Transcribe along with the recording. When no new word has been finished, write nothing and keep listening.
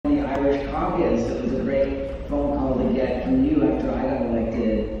caucus. It was a great phone call to get from you after I got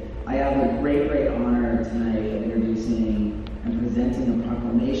elected. I have a great honor tonight of introducing and presenting a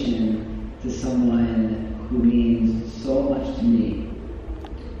proclamation to someone who means so much to me.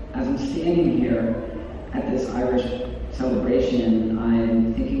 As I'm standing here at this Irish celebration,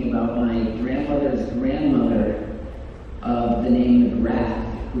 I'm thinking about my grandmother's grandmother of the name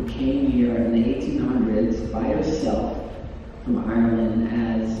McGrath, who came here in the 1800s by herself from Ireland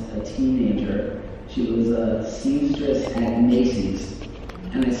as a teenager. She was a seamstress at Macy's.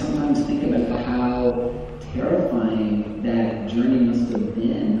 And I sometimes think about how terrifying that journey must have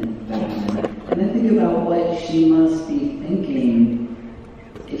been back then. And I think about what she must be thinking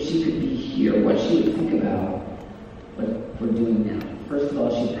if she could be here, what she would think about what we're doing now. First of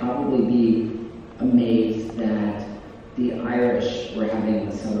all, she'd probably be amazed that the Irish were having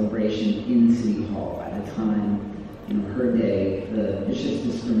a celebration in City Hall at a time, in her day, the vicious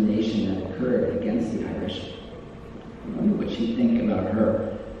discrimination that occurred against the Irish. I wonder what she'd think about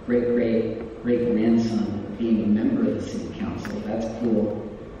her great-grandson being a member of the city council. That's cool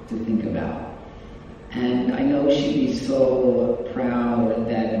to think about. And I know she'd be so proud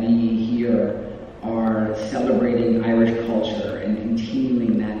that we here are celebrating Irish culture and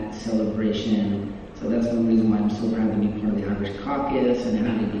continuing that celebration. So that's one reason why I'm so proud to be part of the Irish Caucus and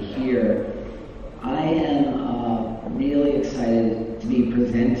happy to be here. I am really excited to be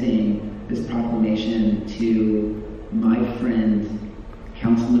presenting this proclamation to my friend,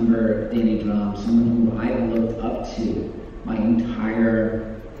 Councilmember Danny Dromm, someone who I've looked up to my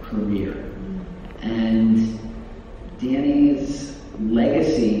entire career. And Danny's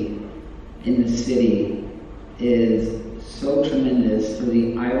legacy in the city is so tremendous for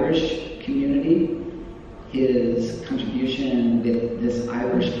the Irish community. His contribution with this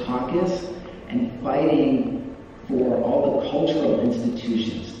Irish caucus and fighting for all the cultural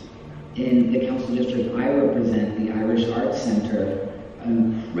institutions. In the council district I represent, the Irish Arts Center,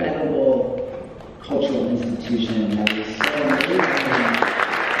 an incredible cultural institution that is so amazing.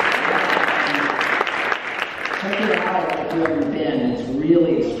 Check it out if you've ever been. It's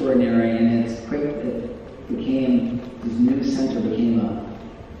really extraordinary, and it's quick. This new center became a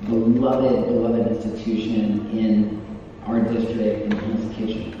beloved institution in our district in Kings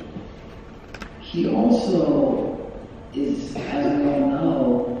Kitchen. He also is, as we all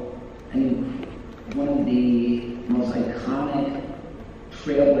know, one of the most iconic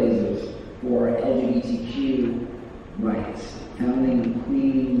trailblazers for LGBTQ rights, founding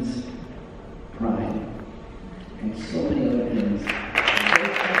Queen's Pride, and so many other things.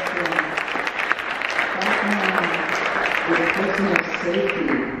 His personal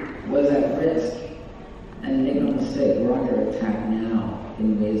safety was at risk, and make no mistake, we're under attack now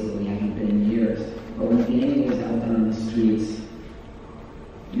in ways that we haven't been in years. But when Danny was out there on the streets,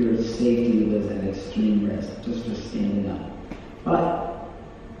 your safety was at extreme risk just for standing up. But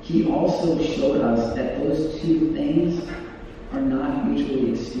he also showed us that those two things are not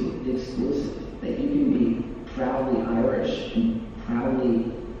mutually exclusive, that you can be proudly Irish and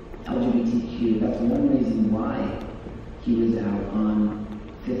proudly LGBTQ. That's one reason why he was out on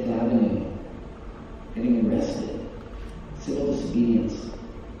Fifth Avenue getting arrested. Civil disobedience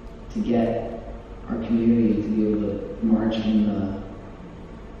to get our community to be able to march in the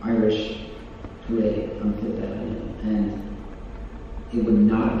Irish parade on Fifth Avenue. And it would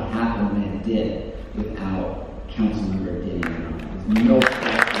not have happened when it did without Councilmember Danny Dromm. There's no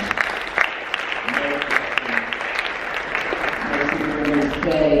question.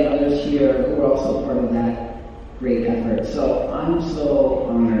 Others here who were also part of that great effort. So I'm so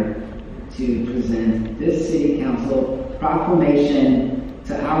honored to present this City Council proclamation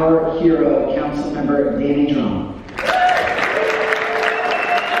to our hero, Councilmember Danny Dromm.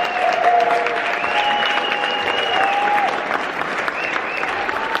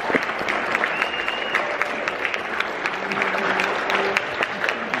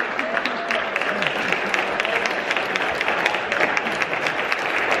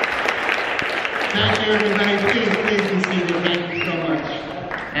 Thank you, everybody. Please be seated. Thank you so much.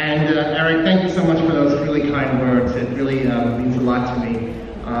 And Eric, thank you so much for those really kind words. It really means a lot to me.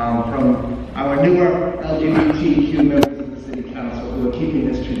 From our newer LGBTQ members of the City Council who are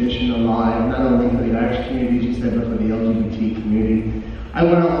keeping this tradition alive, not only for the Irish community, as you said, but for the LGBT community. I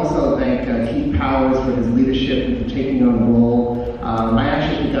want to also thank Keith Powers for his leadership and for taking on the role. I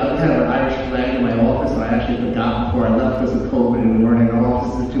actually forgot to have an Irish flag in my office, so I actually forgot before I left because of COVID and we weren't in our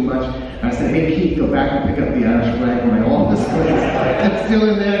offices too much. And I said, hey Keith, go back and pick up the Irish flag in my office, please. It's still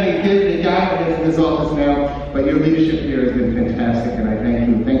in there, and he got it in his office now. But your leadership here has been fantastic, and I thank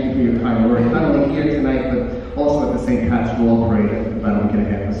you. Thank you for your kind words, not only here tonight, but also at the St. Pat's Ball Parade about a week and a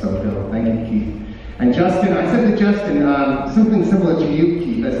half or so ago. Thank you, Keith. And Justin, I said to Justin, something similar to you,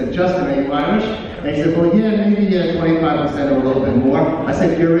 Keith. I said, Justin, are you Irish? And he said, well, yeah, maybe 25% or a little bit more. I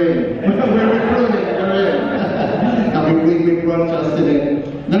said, you're in. We're recruiting, you're in. And we brought Justin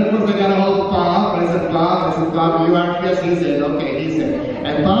in. Then, of course, I got a hold of Bob. I said, Bob, are you Irish? Yes, he's in. Okay, he's in.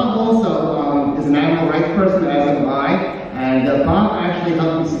 And Bob also is an animal rights person, as am I. And Bob actually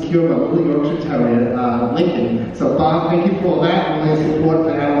helped me secure my little Yorkshire Terrier, Lincoln. So Bob, thank you for all that, and all your support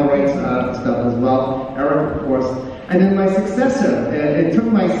for animal rights stuff as well. Eric, of course. And then my successor, it took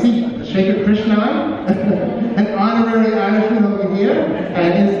my seat, the Shaker Krishnai, an honorary Irishman over here.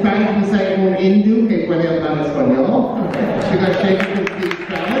 And in Spanish we say, un indu que puede hablar español. Because Shaker can speak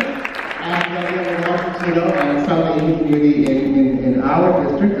Spanish. And we have a Latino and South Asian community in our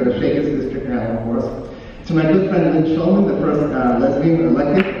district, or the Shakers district now, of course. To my good friend Lynn Shulman, the first lesbian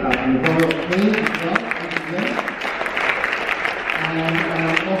elected from the borough of Queens as well. And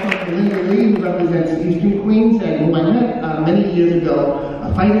also to Linda Lee, who represents Eastern Queens, and whom I met many years ago,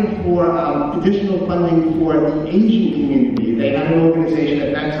 fighting for additional funding for the Asian community. They had an organization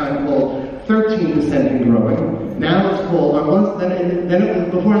at that time called 13% and Growing. Now it's called, then it was,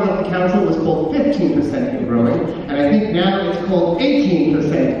 before I left the council, it was called 15% and Growing, and I think now it's called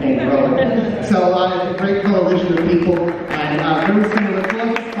 18% and Growing. So it's a great coalition of people, and very similar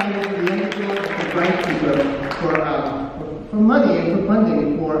causes fighting for the underdog and the right for money and for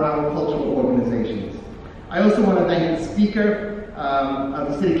funding for our cultural organizations. I also want to thank the Speaker of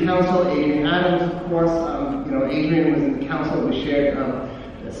the City Council, Adrian Adams, of course. Adrian was in the council. We shared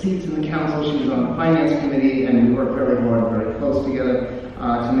seats in the council. She was on the finance committee, and we worked very hard, very close together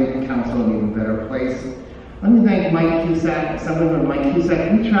to make the council an even better place. Let me thank Mike Cusack, Senator Mike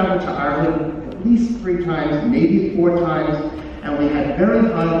Cusack. We traveled to Ireland at least 3 times, maybe 4 times, and we had very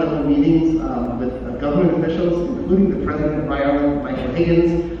high-level meetings with government officials, including the President of Ireland, Michael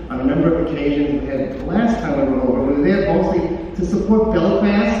Higgins, on a number of occasions. We had, the last time we were over, we were there mostly to support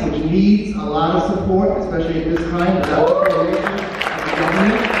Belfast, which needs a lot of support, especially at this time, without the coordination of the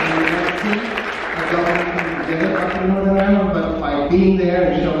government and the United States. Our government comes together up in Northern Ireland, but by being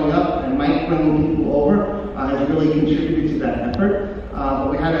there and showing up and Mike bringing people over has really contributed to that effort. But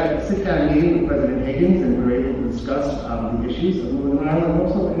we had a sit-down meeting with President Higgins, and we were able to discuss the issues of Northern Ireland and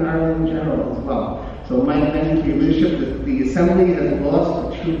also in Ireland in general as well. So Mike, thank you for your leadership. The Assembly has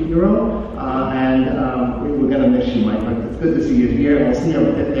lost a true hero, and we're going to miss you, Mike, but it's good to see you here, and we'll see you on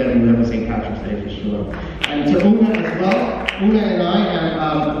the 5th Avenue every St. Patrick's Day for sure. And to Una as well. Una and I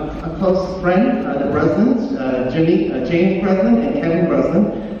have a close friend, the Breslins, James Breslin and Kevin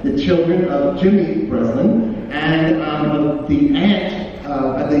Breslin, the children of Jimmy Breslin, and the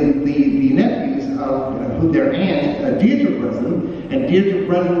aunt, the nephews of their aunt, Deirdre Breslin. And Deirdre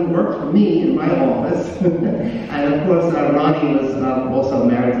Breslin worked for me in my office. And of course, Ronnie was also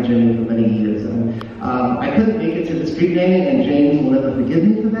married to Jimmy for many years. And I couldn't make it to the street naming, and James will never forgive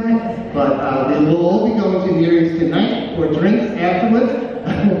me for that. But they will all be going to New Year's tonight for drinks afterwards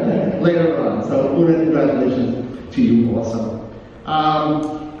later on. So, Una, congratulations to you also.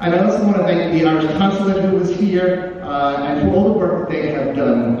 And I also want to thank the Irish Consulate who was here, and for all the work that they have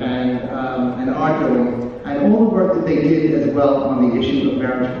done and are doing, and all the work that they did as well on the issue of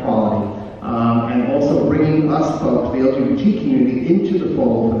marriage equality, and also bringing us folks, the LGBT community, into the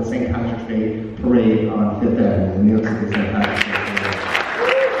fold for the St. Patrick's Day Parade on 5th Avenue, the New York City St. Patrick's Day Parade.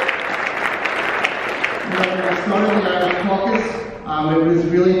 When I started the Irish Caucus, it was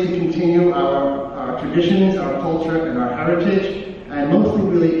really to continue our traditions, our culture, and our heritage, and mostly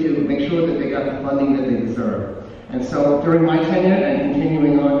really to make sure that they got the funding that they deserve. And so during my tenure, and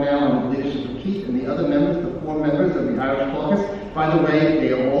continuing on now under the leadership of Keith and the other members, the 4 members of the Irish Caucus, by the way,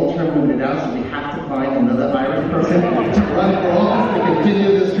 they are all term limited out, so we have to find another Irish person to run for office to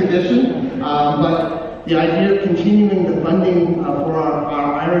continue this tradition. But the idea of continuing the funding for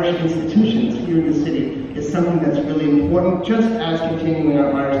our Irish institutions here in the city is something that's really important, just as continuing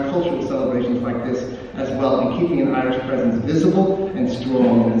our Irish cultural celebrations like this as well, and keeping an Irish presence visible and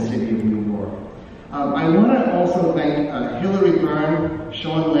strong in the city of New York. I want to also thank Hillary Byrne,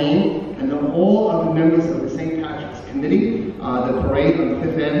 Sean Lane, and all of the members of the St. Patrick's Committee, the parade on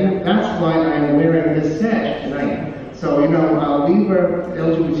 5th Avenue. That's why I am wearing this sash tonight. So, we were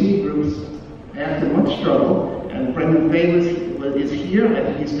LGBT groups after much struggle, and Brendan Fay is here. I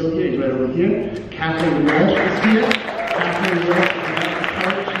think he's still here. He's right over here. Kathleen Walsh is here. Kathleen Walsh is the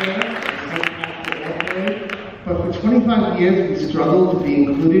current chair. But for 25 years, we struggled to be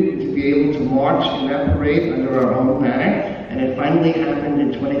included and to be able to march in that parade under our own banner. And it finally happened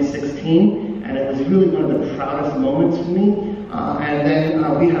in 2016, and it was really one of the proudest moments for me. And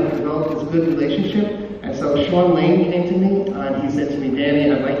then we have developed this good relationship. And so Sean Lane came to me, and he said to me, Danny,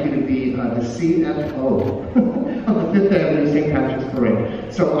 I'd like you to be the CFO of the Fifth Avenue St. Patrick's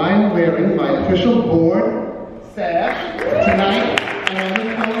Parade. So I'm wearing my official board sash tonight, and I look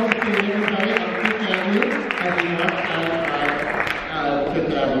forward to seeing everybody on Fifth Avenue as we march out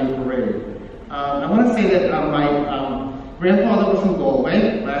Fifth Avenue Parade. I want to say that my grandfather was from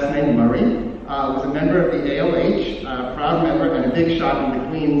Galway, last name Murray. Was a member of the ALH, proud member, and a big shot in the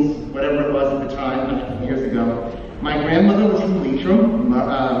Queens, whatever it was at the time, years ago. My grandmother was from Leitrim.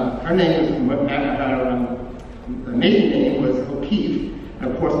 Her name was, her maiden name was O'Keefe,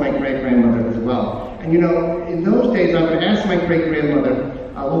 and of course my great-grandmother as well. And you know, in those days I would ask my great-grandmother,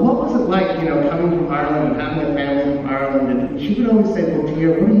 well, what was it like, you know, coming from Ireland and having a family from Ireland? And she would always say, well,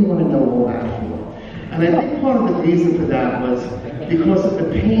 dear, what do you want to know all that for? And I think part of the reason for that was because of the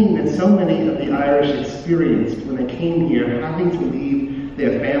pain that so many of the Irish experienced when they came here, having to leave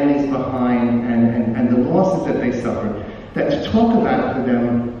their families behind and the losses that they suffered, that to talk about it for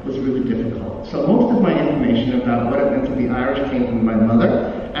them was really difficult. So most of my information about what it meant to be Irish came from my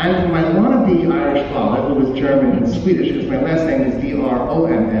mother and from my wannabe Irish father, who was German and Swedish, because my last name is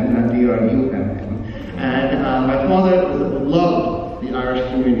D-R-O-M-M, not D-R-U-M-M. And my father loved the Irish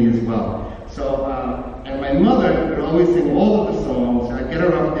community as well. So, and my mother would always sing all of the songs. I'd get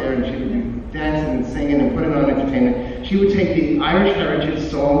her up there and she would be dancing and singing and putting on entertainment. She would take the Irish heritage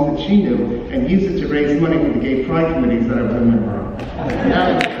songs that she knew and use it to raise money for the gay pride committees that I was a member of.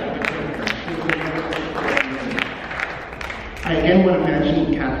 I again want to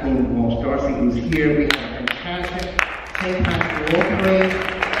mention Kathleen Walsh-Darcy, who's here. We had a fantastic St. Patrick's Ball Parade.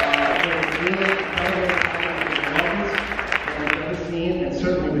 Really and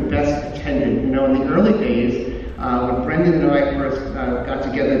certainly the best attended. You know, in the early days, when Brendan and I first got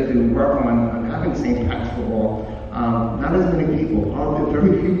together to work on having St. Patrick's Ball, not as many people,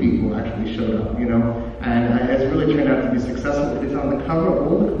 very few people actually showed up, you know, and it has really turned out to be successful. It is on the cover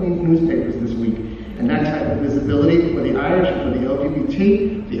of all the Queen's newspapers this week, and that type of visibility for the Irish and for the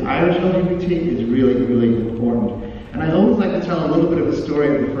LGBT, the Irish LGBT is really, really important. And I always like to tell a little bit of the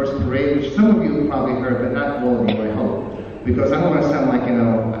story of the first parade, which some of you have probably heard, but not all of you, I hope. Because I don't want to sound like, you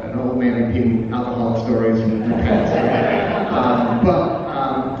know, an old man repeating alcoholic stories from the past.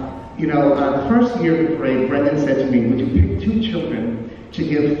 You know, the first year of the parade, Brendan said to me, would you pick two children to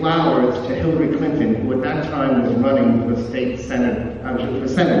give flowers to Hillary Clinton, who at that time was running for state senator, for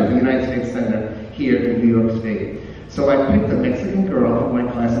senator, the United States Senator here in New York State. So I picked a Mexican girl from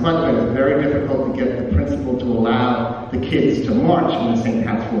my class. By the way, it was very difficult to get the principal to allow the kids to march in the St.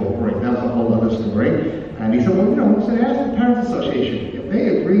 Pat's Ball Parade. That was a whole other story. And he said, well, you know, so ask the Parents Association. If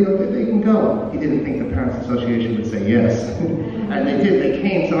they agree, they can go. He didn't think the Parents Association would say yes. And they did, they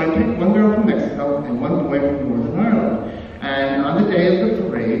came. So I picked one girl from Mexico and one boy from Northern Ireland. And on the day of the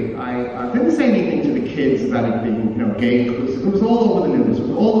parade, I didn't say anything to the kids about it being, you know, gay inclusive. It was all over the news, it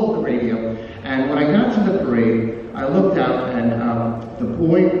was all over the radio. And when I got to the parade, I looked out and the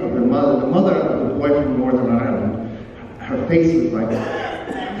mother of the boy from Northern Ireland, her face was like,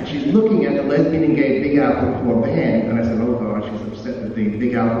 and she's looking at the Lesbian and Gay Big Apple Corps Band, and I said, oh God, she's upset that the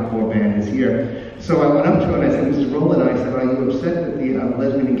Big Apple Corps Band is here. So I went up to her and I said, Mr. Rowland, I said, are you upset that the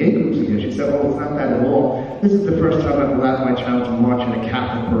lesbian and gay groups are here? She said, oh, it's not that at all. This is the first time I've allowed my child to march in a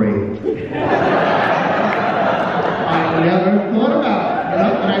Catholic parade. I never thought about it, you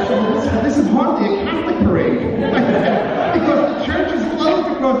know? And I said, well, this is hardly a Catholic parade. Because the church is closed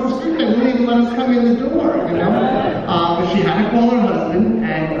across the street, they wouldn't even let us come in the door, you know? But she had to call her husband,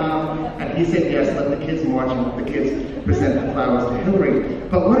 and he said, yes, let the kids march and let the kids present the flowers to Hillary.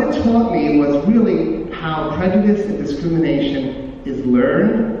 But what it taught me was really how prejudice and discrimination is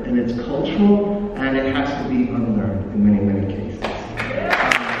learned, and it's cultural, and it has to be unlearned in many, many cases.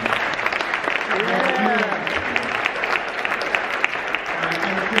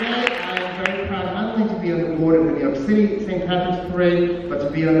 St. Patrick's Parade, but to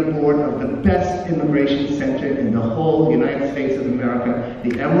be on the board of the best immigration center in the whole United States of America,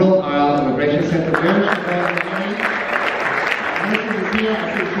 the Emerald Isle Immigration Center. Where is Siobhan today? Melissa is here, I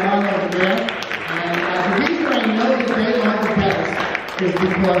see John over there. And the reason I know that they are the best is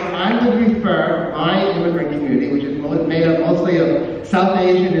because I would refer my immigrant community, which is made up mostly of South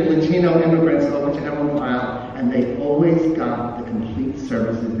Asian and Latino immigrants, over to Emerald Isle, and they always got the complete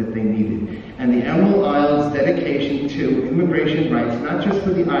services that they needed. And the Emerald Isle's dedication to immigration rights, not just for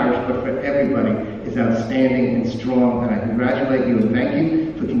the Irish, but for everybody, is outstanding and strong. And I congratulate you and thank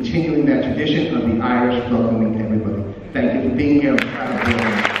you for continuing that tradition of the Irish welcoming everybody. Thank you for being here. I'm proud of you.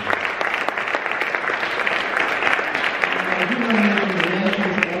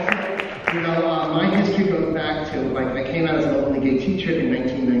 My history goes back to, like, I came out as an openly gay teacher in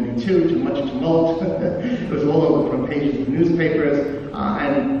 1992 to much tumult. It was all over the front pages of the newspapers.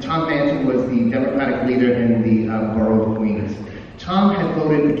 And Tom Manton was leader in the borough of Queens. Tom had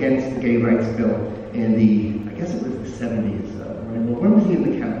voted against the gay rights bill in the, I guess it was the 70s. When was he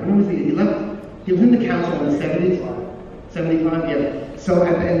in the council? When was he left? He was in the council in the 70s? 75, yeah. So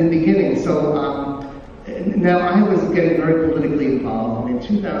in the beginning, now I was getting very politically involved, and in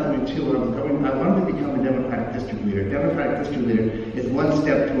 2002 I wanted to become a Democratic district leader. Democratic district leader is one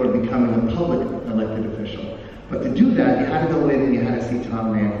step toward becoming a public elected official. But to do that, you had to go in and you had to see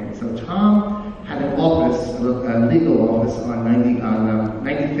Tom Manton. So Tom had an office, a legal office on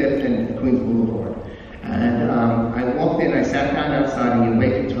 95th and Queens Boulevard. And I walked in, I sat down outside, and you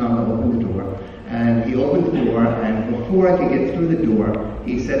wait for Tom to open the door. And he opened the door, and before I could get through the door,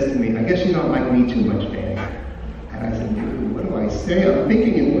 he says to me, "I guess you don't like me too much, Danny." And I said, "What do I say?" I'm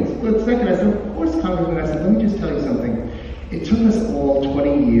thinking in one split second. I said, "Of course, Congressman." I said, "Let me just tell you something. It took us all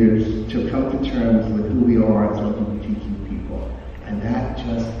 20 years to come to terms with who we are as LGBTQ people." And that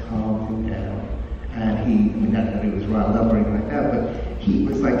just calmed him down. And not that he was riled up or anything like that, but he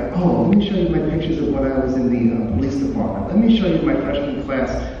was like, "Oh, let me show you my pictures of when I was in the police department. Let me show you my freshman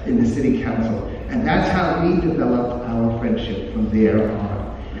class in the city council." And that's how we developed our friendship from there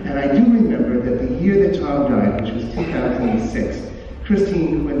on. And I do remember that the year that Tom died, which was 2006,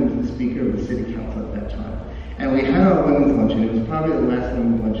 Christine Quinn was the speaker of the city council at that time. And we had our women's luncheon. It was probably the last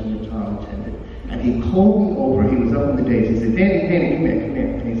women's luncheon that Tom attended. And he called me over. He was up in the days. He said, Danny, come here.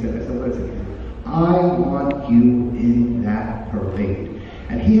 And he said, "What is it?" He said, "I want you in that parade."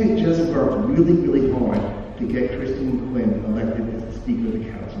 And he had just worked really, really hard to get Christine Quinn elected as the Speaker of the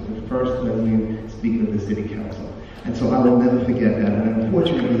Council, the first lesbian Speaker of the City Council. And so I will never forget that. And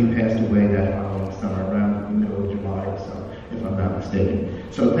unfortunately, he passed away that following summer, around the middle of July or so, if I'm not mistaken.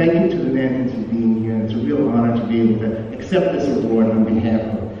 So thank you to the Mantons for being here. And it's a real honor to be able to accept this award on behalf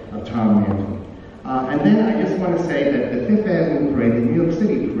of Tom Manton. And then I just want to say that the Fifth Avenue Parade, the New York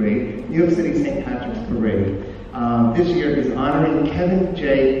City Parade, New York City St. Patrick's Parade, this year is honoring Kevin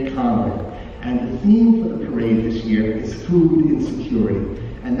J. Conway. And the theme for the parade this year is food insecurity.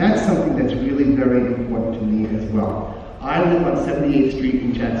 And that's something that's really very important to me as well. I live on 78th Street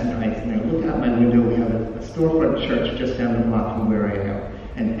in Jackson Heights, and I look out my window. We have a storefront church just down the block from where I am.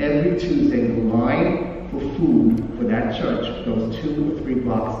 And every Tuesday, the line for food for that church goes 2 or 3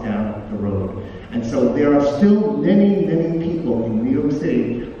 blocks down the road. And so there are still many, many people in New York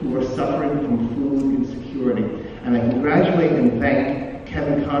City who are suffering from food insecurity. And I congratulate and thank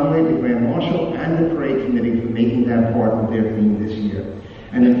Kevin Conway, the Grand Marshal, and the Parade Committee for making that part of their theme this year.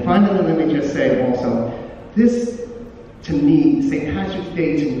 And then finally, let me just say also, this, to me, St. Patrick's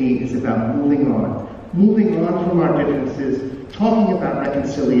Day to me is about moving on. Moving on from our differences, talking about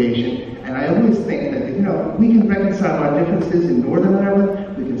reconciliation. And I always think that, we can reconcile our differences in Northern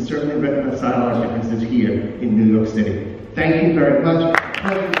Ireland, we can certainly reconcile our differences here in New York City. Thank you very much.